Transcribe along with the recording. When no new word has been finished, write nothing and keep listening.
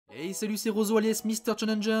Hey salut, c'est Roseau alias Mr.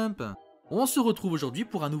 Shonen Jump. On se retrouve aujourd'hui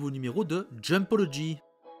pour un nouveau numéro de Jumpologie.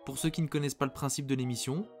 Pour ceux qui ne connaissent pas le principe de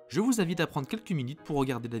l'émission, je vous invite à prendre quelques minutes pour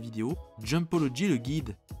regarder la vidéo Jumpologie le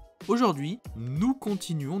guide. Aujourd'hui, nous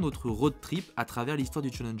continuons notre road trip à travers l'histoire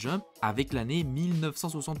du Shonen Jump avec l'année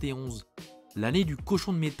 1971. L'année du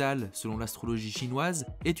cochon de métal, selon l'astrologie chinoise,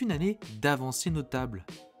 est une année d'avancées notables.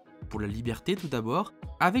 Pour la liberté tout d'abord,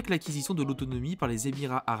 avec l'acquisition de l'autonomie par les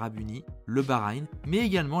Émirats Arabes Unis, le Bahreïn, mais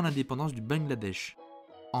également l'indépendance du Bangladesh.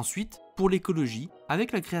 Ensuite, pour l'écologie,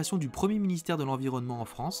 avec la création du premier ministère de l'Environnement en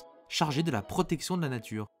France, chargé de la protection de la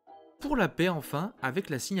nature. Pour la paix enfin,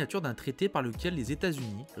 avec la signature d'un traité par lequel les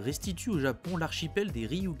États-Unis restituent au Japon l'archipel des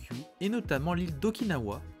Ryukyu, et notamment l'île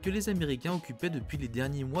d'Okinawa, que les Américains occupaient depuis les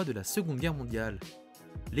derniers mois de la Seconde Guerre mondiale.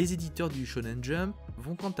 Les éditeurs du Shonen Jump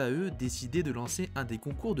vont quant à eux décider de lancer un des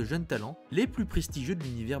concours de jeunes talents les plus prestigieux de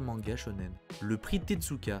l'univers manga shonen, le prix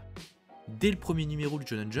Tezuka. Dès le premier numéro du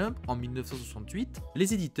Shonen Jump, en 1968,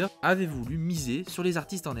 les éditeurs avaient voulu miser sur les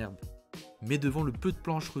artistes en herbe. Mais devant le peu de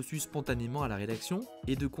planches reçues spontanément à la rédaction,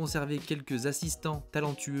 et de conserver quelques assistants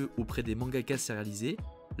talentueux auprès des mangakas sérialisés,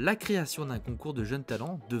 la création d'un concours de jeunes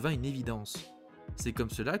talents devint une évidence. C'est comme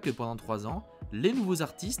cela que pendant 3 ans, les nouveaux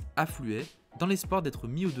artistes affluaient dans l'espoir d'être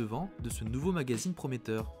mis au devant de ce nouveau magazine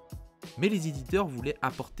prometteur. Mais les éditeurs voulaient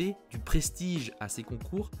apporter du prestige à ces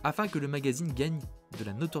concours afin que le magazine gagne de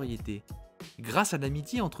la notoriété. Grâce à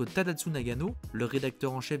l'amitié entre Tadatsu Nagano, le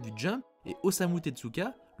rédacteur en chef du Jump, et Osamu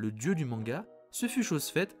Tezuka, le dieu du manga, ce fut chose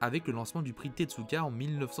faite avec le lancement du prix Tezuka en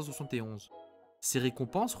 1971. Ces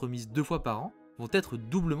récompenses, remises 2 fois par an, vont être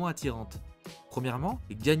doublement attirantes. Premièrement,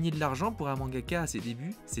 gagner de l'argent pour un mangaka à ses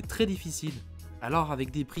débuts, c'est très difficile. Alors avec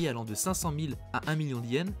des prix allant de 500 000 à 1 million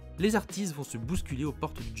d'yens, les artistes vont se bousculer aux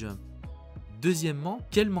portes du Jump. Deuxièmement,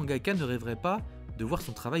 quel mangaka ne rêverait pas de voir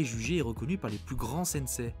son travail jugé et reconnu par les plus grands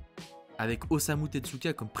sensei? Avec Osamu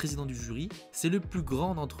Tezuka comme président du jury, c'est le plus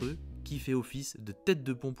grand d'entre eux qui fait office de tête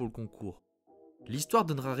de pont pour le concours. L'histoire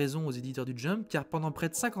donnera raison aux éditeurs du Jump car pendant près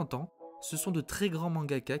de 50 ans, ce sont de très grands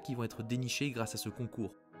mangaka qui vont être dénichés grâce à ce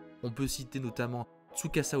concours. On peut citer notamment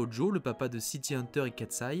Tsukasa Ojo, le papa de City Hunter et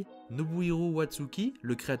Katsai, Nobuhiro Watsuki,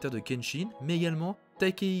 le créateur de Kenshin, mais également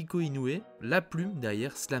Takehiko Inoue, la plume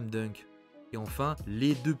derrière Slam Dunk. Et enfin,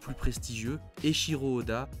 les 2 plus prestigieux, Eiichiro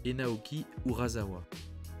Oda et Naoki Urasawa.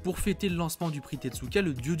 Pour fêter le lancement du prix Tezuka,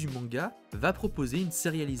 le dieu du manga va proposer une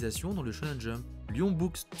sérialisation dans le Shonen Jump, Lion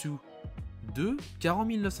Books 2, car en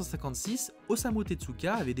 1956, Osamu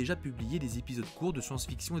Tezuka avait déjà publié des épisodes courts de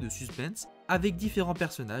science-fiction et de suspense avec différents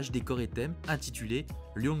personnages, décors et thèmes intitulés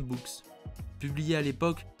Lion Books. Publié à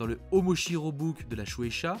l'époque dans le Omoshiro Book de la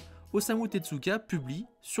Shueisha, Osamu Tezuka publie,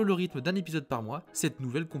 sur le rythme d'un épisode par mois, cette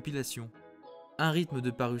nouvelle compilation. Un rythme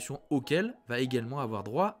de parution auquel va également avoir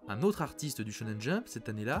droit un autre artiste du Shonen Jump cette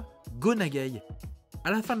année-là, Go Nagai. À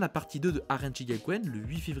la fin de la partie 2 de Harenchi Gakuen, le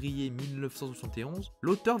 8 février 1971,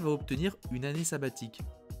 l'auteur va obtenir une année sabbatique.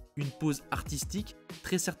 Une pause artistique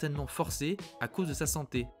très certainement forcée à cause de sa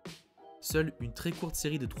santé. Seule une très courte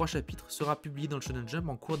série de 3 chapitres sera publiée dans le Shonen Jump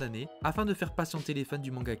en cours d'année afin de faire patienter les fans du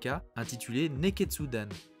mangaka, intitulé Neketsudan.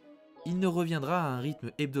 Il ne reviendra à un rythme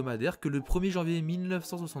hebdomadaire que le 1er janvier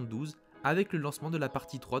 1972 avec le lancement de la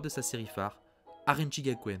partie 3 de sa série phare, Harenchi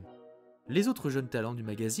Gakuen. Les autres jeunes talents du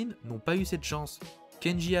magazine n'ont pas eu cette chance.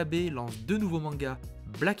 Kenji Abe lance 2 nouveaux mangas,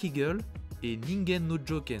 Black Eagle et Ningen no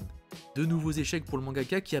Joken. 2 nouveaux échecs pour le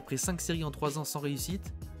mangaka qui, après 5 séries en 3 ans sans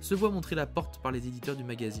réussite, se voit montrer la porte par les éditeurs du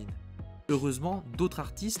magazine. Heureusement, d'autres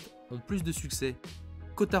artistes ont plus de succès.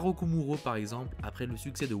 Kotaro Kumuro par exemple, après le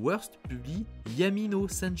succès de Worst, publie Yami no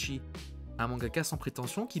Senshi, un mangaka sans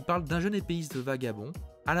prétention qui parle d'un jeune épéiste vagabond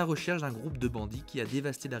à la recherche d'un groupe de bandits qui a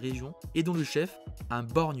dévasté la région et dont le chef, un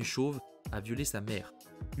borgne chauve, a violé sa mère.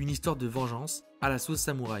 Une histoire de vengeance à la sauce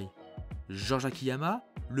samouraï. George Akiyama,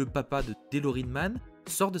 le papa de Delorean Man,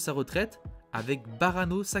 sort de sa retraite avec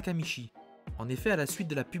Barano Sakamichi. En effet, à la suite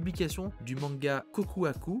de la publication du manga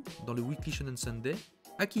Kokuhaku dans le Weekly Shonen Sunday,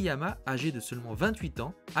 Akiyama, âgé de seulement 28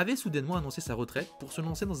 ans, avait soudainement annoncé sa retraite pour se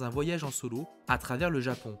lancer dans un voyage en solo à travers le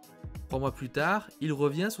Japon. 3 mois plus tard, il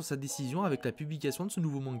revient sur sa décision avec la publication de ce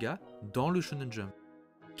nouveau manga dans le Shonen Jump.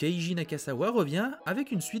 Keiji Nakasawa revient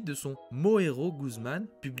avec une suite de son Mohero Guzman,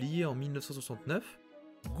 publié en 1969,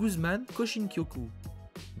 Guzman Koshinkyoku.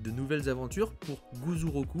 De nouvelles aventures pour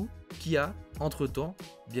Guzuroku, qui a, entre-temps,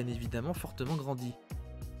 bien évidemment fortement grandi.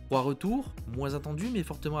 3 retours, moins attendus mais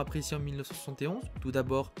fortement appréciés en 1971. Tout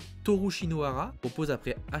d'abord, Toru Shinohara propose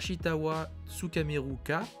après Ashitawa Tsukameru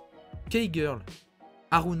Ka, K-Girl.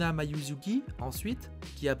 Haruna Mayuzuki, ensuite,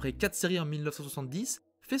 qui après 4 séries en 1970,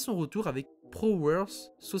 fait son retour avec Pro Wars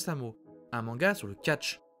Sosamo, un manga sur le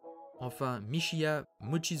catch. Enfin, Mishiya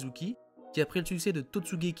Mochizuki qui après le succès de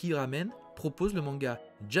Totsugeki Ramen, propose le manga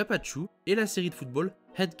Japachu et la série de football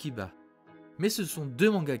Headkiba. Mais ce sont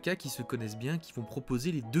deux mangaka qui se connaissent bien qui vont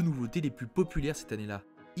proposer les deux nouveautés les plus populaires cette année-là,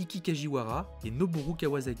 Iki Kajiwara et Noboru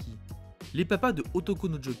Kawasaki. Les papas de Otoko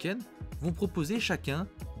no Joken vont proposer chacun,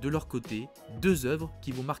 de leur côté, deux œuvres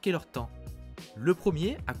qui vont marquer leur temps. Le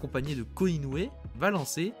premier, accompagné de Ko Inoue, va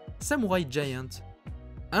lancer Samurai Giant,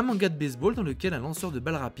 un manga de baseball dans lequel un lanceur de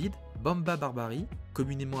balles rapides, Bamba Barbari,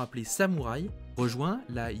 communément appelé Samurai, rejoint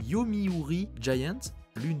la Yomiuri Giants,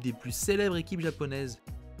 l'une des plus célèbres équipes japonaises.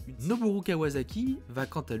 Noboru Kawasaki va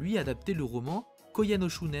quant à lui adapter le roman Koya no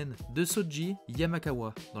Shunen de Soji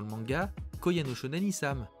Yamakawa dans le manga Koya no Shonen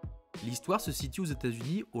Isam. L'histoire se situe aux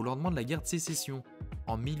États-Unis au lendemain de la guerre de sécession.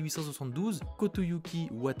 En 1872, Kotoyuki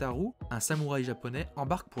Wataru, un samouraï japonais,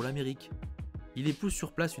 embarque pour l'Amérique. Il épouse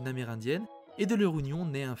sur place une amérindienne et de leur union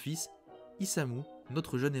naît un fils, Isamu,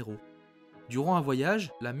 notre jeune héros. Durant un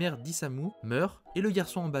voyage, la mère d'Isamu meurt et le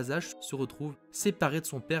garçon en bas âge se retrouve séparé de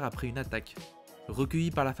son père après une attaque.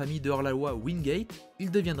 Recueilli par la famille de hors-la-loi Wingate,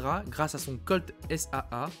 il deviendra, grâce à son Colt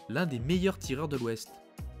SAA, l'un des meilleurs tireurs de l'Ouest.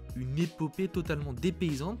 Une épopée totalement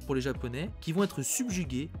dépaysante pour les Japonais qui vont être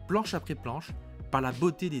subjugués, planche après planche, par la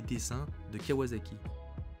beauté des dessins de Kawasaki.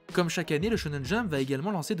 Comme chaque année, le Shonen Jump va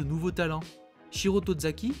également lancer de nouveaux talents. Shiro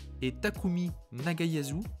Tozaki et Takumi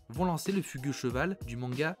Nagayasu vont lancer le fugueux cheval du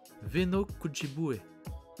manga Veno Kuchibue.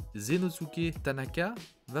 Zenosuke Tanaka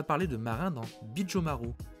va parler de marin dans Bijomaru.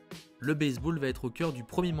 Le baseball va être au cœur du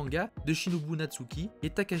premier manga de Shinobu Natsuki et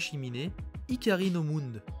Takashi Mine, Ikari no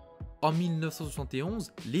Mund. En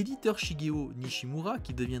 1971, l'éditeur Shigeo Nishimura,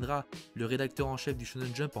 qui deviendra le rédacteur en chef du Shonen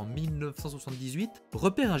Jump en 1978,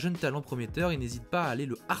 repère un jeune talent prometteur et n'hésite pas à aller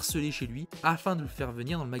le harceler chez lui afin de le faire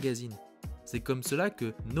venir dans le magazine. C'est comme cela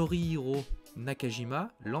que Norihiro Nakajima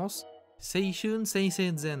lance Seishun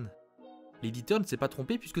Seisenzen. L'éditeur ne s'est pas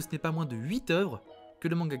trompé puisque ce n'est pas moins de 8 œuvres que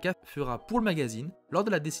le mangaka fera pour le magazine lors de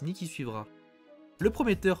la décennie qui suivra. Le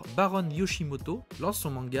prometteur Baron Yoshimoto lance son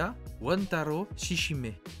manga Wantaro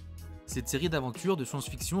Shishime. Cette série d'aventures de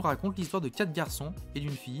science-fiction raconte l'histoire de 4 garçons et d'une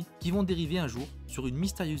fille qui vont dériver un jour sur une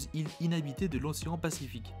mystérieuse île inhabitée de l'océan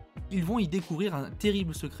Pacifique. Ils vont y découvrir un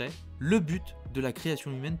terrible secret. Le but de la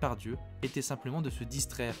création humaine par Dieu était simplement de se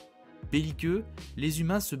distraire. Belliqueux, les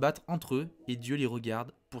humains se battent entre eux et Dieu les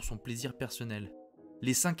regarde pour son plaisir personnel.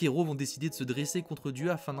 Les 5 héros vont décider de se dresser contre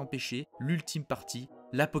Dieu afin d'empêcher l'ultime partie,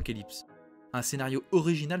 l'apocalypse. Un scénario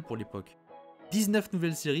original pour l'époque. 19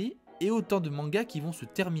 nouvelles séries et autant de mangas qui vont se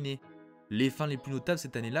terminer. Les fins les plus notables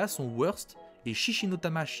cette année-là sont Worst et Shishino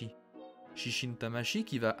Tamashi. Shishino Tamashi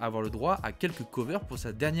qui va avoir le droit à quelques covers pour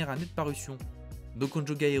sa dernière année de parution.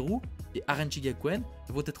 Dokonjo Gaeru et Harenchi Gakuen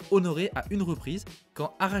vont être honorés à une reprise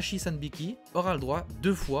quand Arashi Sanbiki aura le droit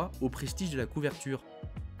 2 fois au prestige de la couverture.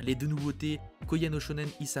 Les deux nouveautés Koya no Shonen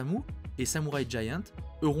Isamu et Samurai Giant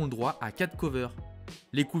auront le droit à 4 covers.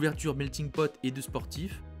 Les couvertures Melting Pot et deux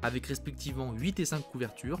sportifs, avec respectivement 8 et 5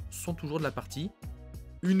 couvertures, sont toujours de la partie.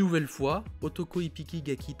 Une nouvelle fois, Otoko Ippiki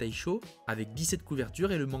Gaki Taisho, avec 17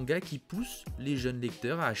 couvertures et le manga qui pousse les jeunes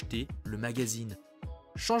lecteurs à acheter le magazine.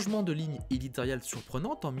 Changement de ligne éditoriale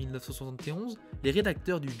surprenante en 1971, les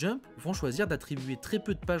rédacteurs du Jump vont choisir d'attribuer très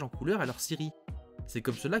peu de pages en couleur à leur série. C'est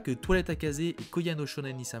comme cela que Toilette Akaze et Koya no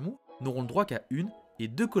Shonen Isamu n'auront le droit qu'à 1 et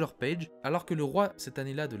 2 color pages, alors que le roi cette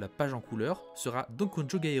année-là de la page en couleur sera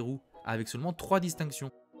Dokonjo Gaeru, avec seulement 3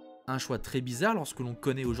 distinctions. Un choix très bizarre lorsque l'on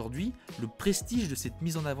connaît aujourd'hui le prestige de cette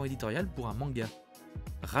mise en avant éditoriale pour un manga.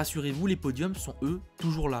 Rassurez-vous, les podiums sont eux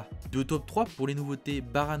toujours là. 2 top 3 pour les nouveautés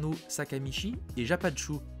Barano Sakamichi et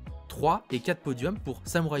Japachu. 3 et 4 podiums pour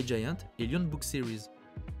Samurai Giant et Lion Book Series.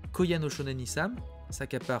 Koya no Shonen Isam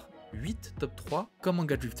s'accapare 8 top 3, comme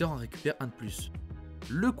Manga Drifter en récupère un de plus.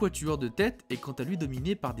 Le quatuor de tête est quant à lui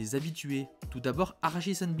dominé par des habitués. Tout d'abord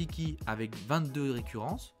Arashi Sanbiki avec 22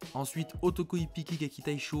 récurrences, ensuite Otoko Ippiki Gaki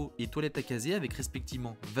Taisho et Toilette Akaze avec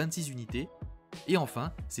respectivement 26 unités, et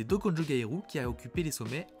enfin c'est Dokonjo Gaeru qui a occupé les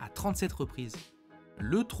sommets à 37 reprises.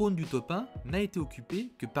 Le trône du top 1 n'a été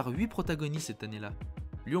occupé que par 8 protagonistes cette année-là.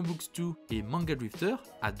 Lion Books 2 et Manga Drifter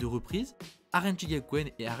à 2 reprises, Harenchi Gakuen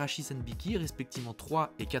et Arashi Sanbiki respectivement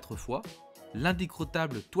 3 et 4 fois.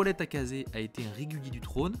 L'indécrottable Toilette Akaze a été un régulier du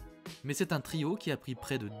trône, mais c'est un trio qui a pris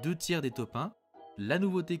près de 2 tiers des top 1. La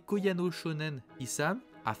nouveauté Koya no Shonen Isam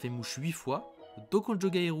a fait mouche 8 fois, Dokonjo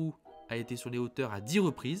Gaeru a été sur les hauteurs à 10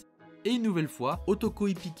 reprises, et une nouvelle fois, Otoko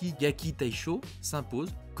Ippiki Gaki Taisho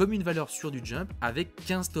s'impose comme une valeur sûre du Jump avec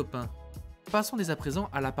 15 top 1. Passons dès à présent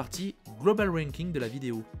à la partie Global Ranking de la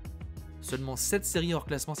vidéo. Seulement 7 séries hors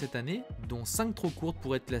classement cette année, dont 5 trop courtes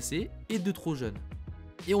pour être classées et 2 trop jeunes.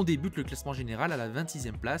 Et on débute le classement général à la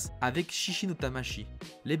 26e place avec Shishi no Tamashi.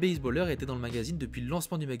 Les baseballeurs étaient dans le magazine depuis le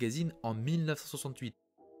lancement du magazine en 1968.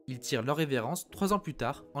 Ils tirent leur révérence 3 ans plus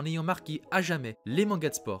tard en ayant marqué à jamais les mangas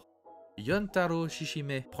de sport. Yontaro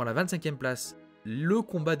Shishime prend la 25e place. Le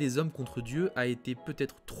combat des hommes contre Dieu a été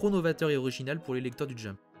peut-être trop novateur et original pour les lecteurs du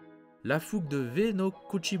Jump. La fougue de Ve no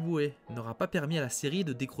Kuchibue n'aura pas permis à la série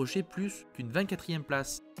de décrocher plus qu'une 24e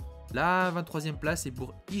place. La 23e place est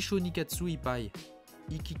pour Isho Nikatsu Ippai.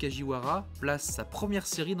 Iki Kajiwara place sa première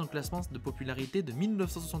série dans le classement de popularité de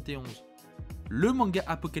 1971. Le manga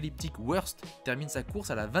apocalyptique Worst termine sa course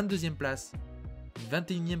à la 22e place.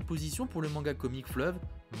 21e position pour le manga comique fleuve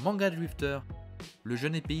Manga Drifter. Le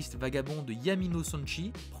jeune épéiste vagabond de Yamino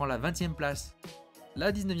Sonchi prend la 20e place.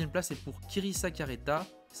 La 19e place est pour Kirisa Kareta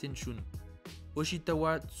Senshun.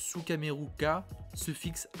 Oshitawa Tsukameru Ka se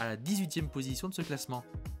fixe à la 18e position de ce classement.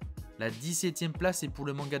 La 17e place est pour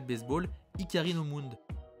le manga de baseball Ikari no Moon.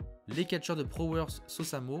 Les catcheurs de Prowers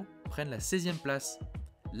Sosamo prennent la 16e place.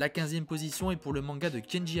 La 15e position est pour le manga de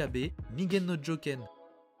Kenji Abe, Ningen no Joken.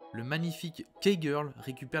 Le magnifique K-Girl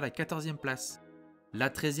récupère la 14e place. La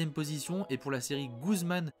 13e position est pour la série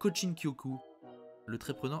Guzman Kochin Kyoku. Le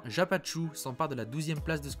très prenant Japachu s'empare de la 12e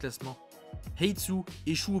place de ce classement. Heitsu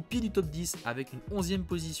échoue au pied du top 10 avec une 11e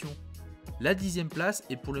position. La 10e place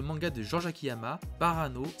est pour le manga de George Akiyama,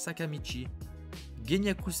 Parano Sakamichi.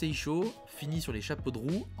 Genyaku Seisho finit sur les chapeaux de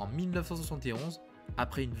roue en 1971.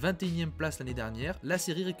 Après une 21e place l'année dernière, la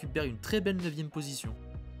série récupère une très belle 9e position.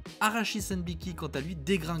 Arashi Senbiki quant à lui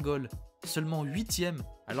dégringole, seulement 8e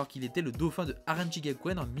alors qu'il était le dauphin de Harenchi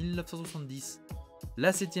Gakuen en 1970.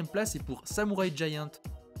 La 7e place est pour Samurai Giant.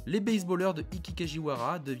 Les baseballeurs de Iki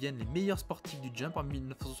Kajiwara deviennent les meilleurs sportifs du Jump en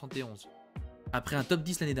 1971. Après un top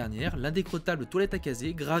 10 l'année dernière, l'indécrottable Toilette Akase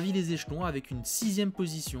gravit les échelons avec une 6e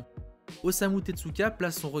position. Osamu Tezuka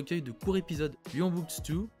place son recueil de courts épisodes Beyond Books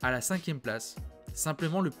 2 à la 5e place.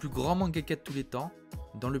 Simplement le plus grand mangaka de tous les temps,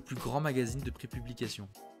 dans le plus grand magazine de prépublication.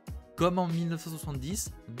 Comme en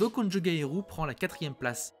 1970, Dokonjo Gaeru prend la 4e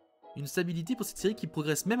place. Une stabilité pour cette série qui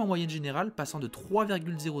progresse même en moyenne générale, passant de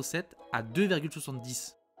 3,07 à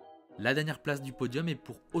 2,70. La dernière place du podium est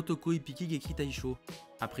pour Otoko Ipiki Gekki Taisho.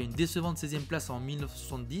 Après une décevante 16e place en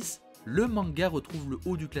 1970, le manga retrouve le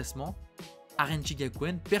haut du classement. Harenchi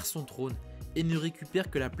Gakuen perd son trône et ne récupère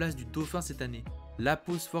que la place du dauphin cette année. La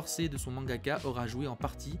pause forcée de son mangaka aura joué en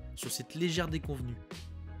partie sur cette légère déconvenue.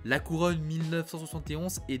 La couronne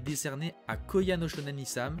 1971 est décernée à Koya no Shonen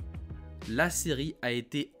Isam. La série a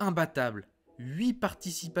été imbattable. 8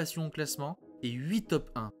 participations au classement et 8 top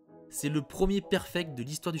 1. C'est le premier perfect de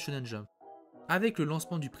l'histoire du Shonen Jump. Avec le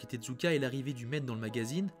lancement du prix Tezuka et l'arrivée du maître dans le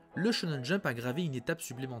magazine, le Shonen Jump a gravé une étape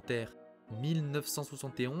supplémentaire.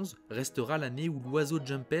 1971 restera l'année où l'oiseau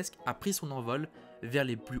jumpesque a pris son envol vers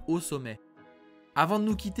les plus hauts sommets. Avant de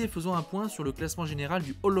nous quitter, faisons un point sur le classement général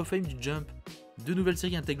du Hall of Fame du Jump. Deux nouvelles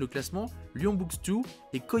séries intègrent le classement, Beyond Books 2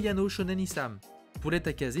 et Koyano Shonen Isam. Toilette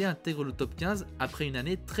Akase intègre le top 15 après une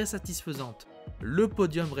année très satisfaisante. Le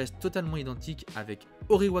podium reste totalement identique avec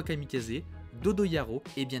Oriwa Kamikaze, Dodo Yaro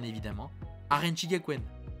et bien évidemment Harenchi Gakuen.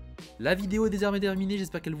 La vidéo est désormais terminée,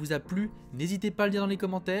 j'espère qu'elle vous a plu. N'hésitez pas à le dire dans les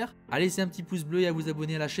commentaires, à laisser un petit pouce bleu et à vous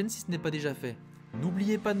abonner à la chaîne si ce n'est pas déjà fait.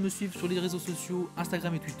 N'oubliez pas de me suivre sur les réseaux sociaux,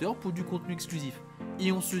 Instagram et Twitter pour du contenu exclusif.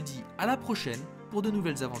 Et on se dit à la prochaine pour de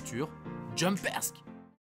nouvelles aventures Jumpersques.